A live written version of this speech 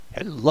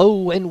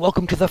Hello and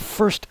welcome to the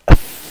first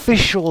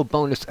official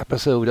bonus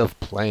episode of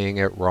Playing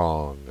It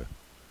Wrong.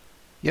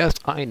 Yes,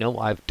 I know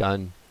I've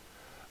done,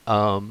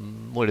 other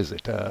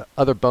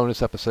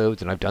bonus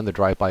episodes and I've done the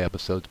drive-by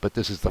episodes, but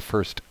this is the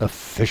first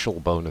official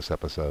bonus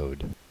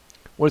episode.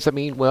 What does that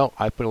mean? Well,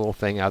 I put a little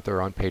thing out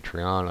there on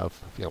Patreon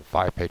of,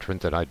 5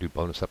 patrons that I do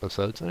bonus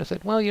episodes, and I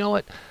said, well, you know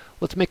what?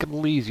 Let's make it a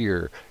little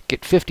easier.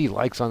 Get 50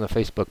 likes on the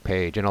Facebook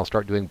page, and I'll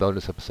start doing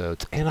bonus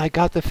episodes. And I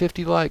got the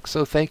 50 likes,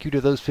 so thank you to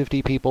those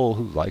 50 people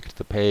who liked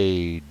the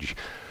page.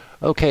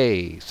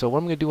 Okay, so what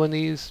I'm going to do on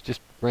these,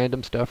 just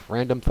random stuff,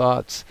 random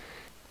thoughts.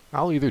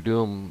 I'll either do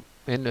them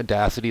in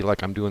Audacity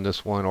like I'm doing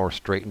this one, or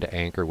straight into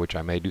Anchor, which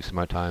I may do some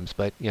other times.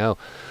 But,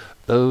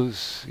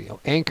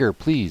 Anchor,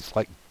 please,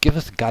 give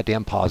us a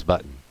goddamn pause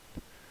button.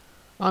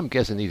 I'm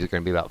guessing these are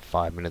going to be about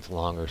 5 minutes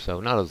long or so,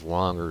 not as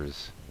long or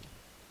as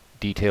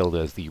detailed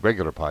as the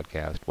regular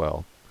podcast,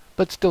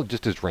 but still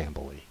just as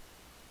rambly.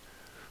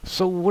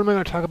 So what am I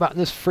going to talk about in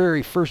this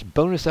very first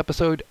bonus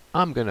episode?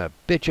 I'm going to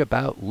bitch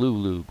about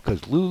Lulu,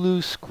 because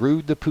Lulu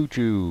screwed the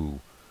poochoo.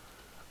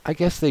 I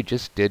guess they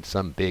just did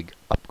some big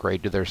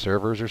upgrade to their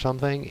servers or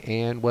something,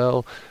 and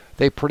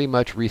they pretty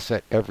much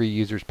reset every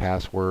user's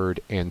password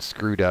and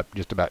screwed up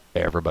just about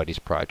everybody's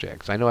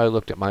projects. I know I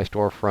looked at my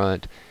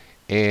storefront,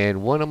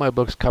 and one of my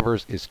book's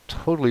covers is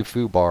totally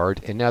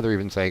foobarred, and now they're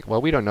even saying,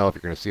 well, we don't know if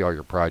you're going to see all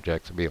your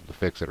projects and be able to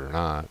fix it or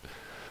not.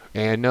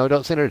 And no,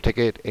 don't send it a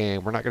ticket,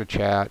 and we're not going to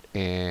chat,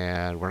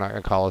 and we're not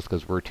going to call us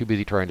because we're too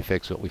busy trying to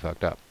fix what we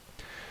fucked up.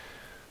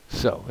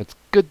 So it's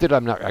good that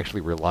I'm not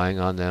actually relying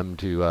on them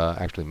to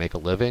actually make a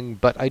living,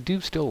 but I do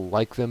still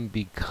like them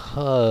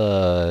because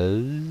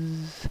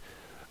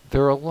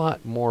they're a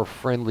lot more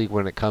friendly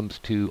when it comes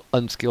to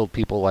unskilled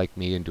people like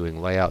me and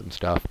doing layout and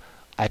stuff.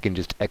 I can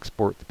just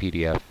export the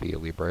PDF via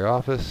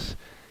LibreOffice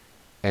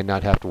and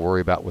not have to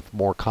worry about with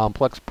more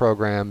complex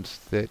programs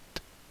that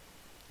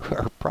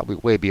are probably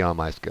way beyond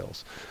my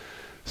skills.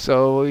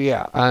 So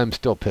yeah, I'm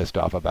still pissed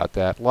off about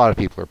that. A lot of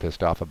people are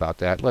pissed off about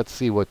that. Let's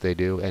see what they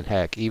do. And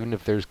heck, even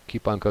if there's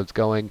coupon codes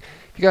going,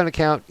 if you got an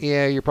account,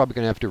 yeah, you're probably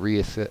going to have to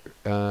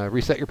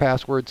reset your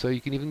password so you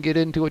can even get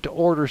into it to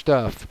order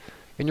stuff.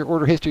 And your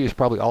order history is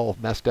probably all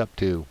messed up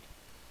too.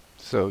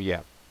 So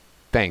yeah,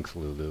 thanks,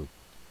 Lulu.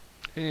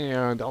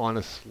 And on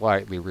a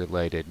slightly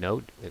related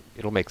note,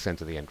 it'll make sense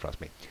at the end,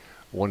 trust me.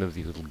 One of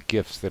the little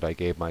gifts that I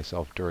gave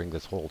myself during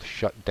this whole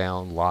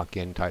shutdown,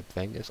 lock-in type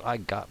thing is I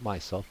got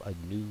myself a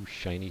new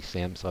shiny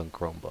Samsung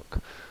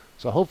Chromebook.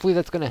 So hopefully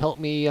that's going to help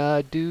me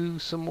do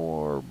some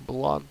more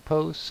blog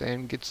posts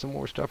and get some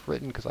more stuff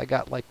written, because I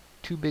got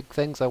 2 big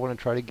things I want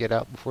to try to get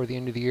out before the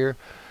end of the year.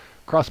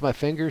 Cross my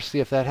fingers, see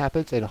if that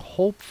happens, and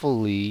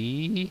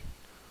hopefully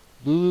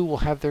Lulu will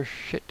have their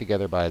shit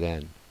together by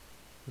then.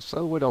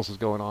 So what else is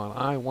going on?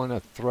 I want to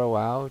throw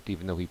out,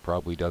 even though he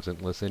probably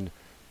doesn't listen,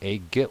 a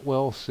get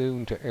well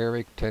soon to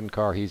Eric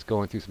Tenkar. He's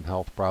going through some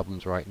health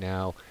problems right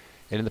now.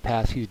 And in the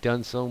past, he's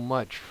done so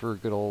much for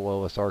good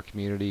old OSR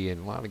community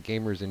and a lot of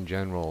gamers in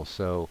general.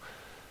 So,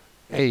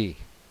 hey,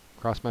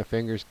 cross my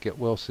fingers, get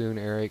well soon,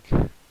 Eric.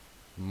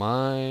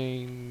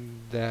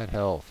 Mind that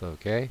health,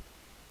 okay?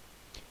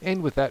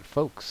 And with that,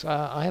 folks,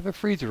 I have a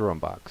freezer to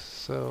unbox.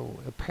 So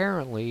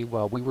apparently,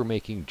 while we were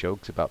making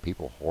jokes about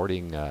people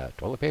hoarding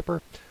toilet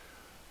paper,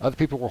 other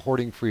people were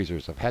hoarding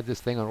freezers. I've had this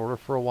thing on order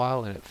for a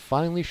while, and it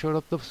finally showed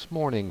up this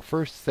morning,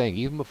 first thing,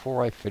 even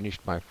before I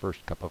finished my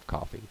first cup of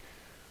coffee.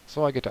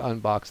 So I get to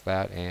unbox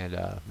that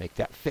and make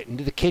that fit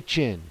into the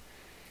kitchen.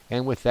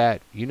 And with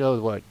that, you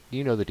know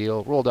the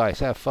deal. Roll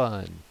dice, have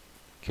fun,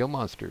 kill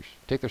monsters,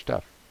 take their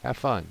stuff, have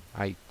fun.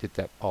 I did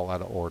that all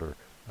out of order.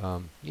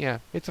 Yeah,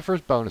 it's the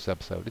first bonus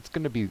episode. It's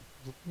going to be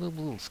a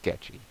little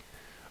sketchy.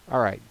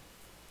 All right,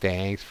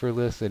 thanks for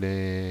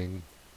listening.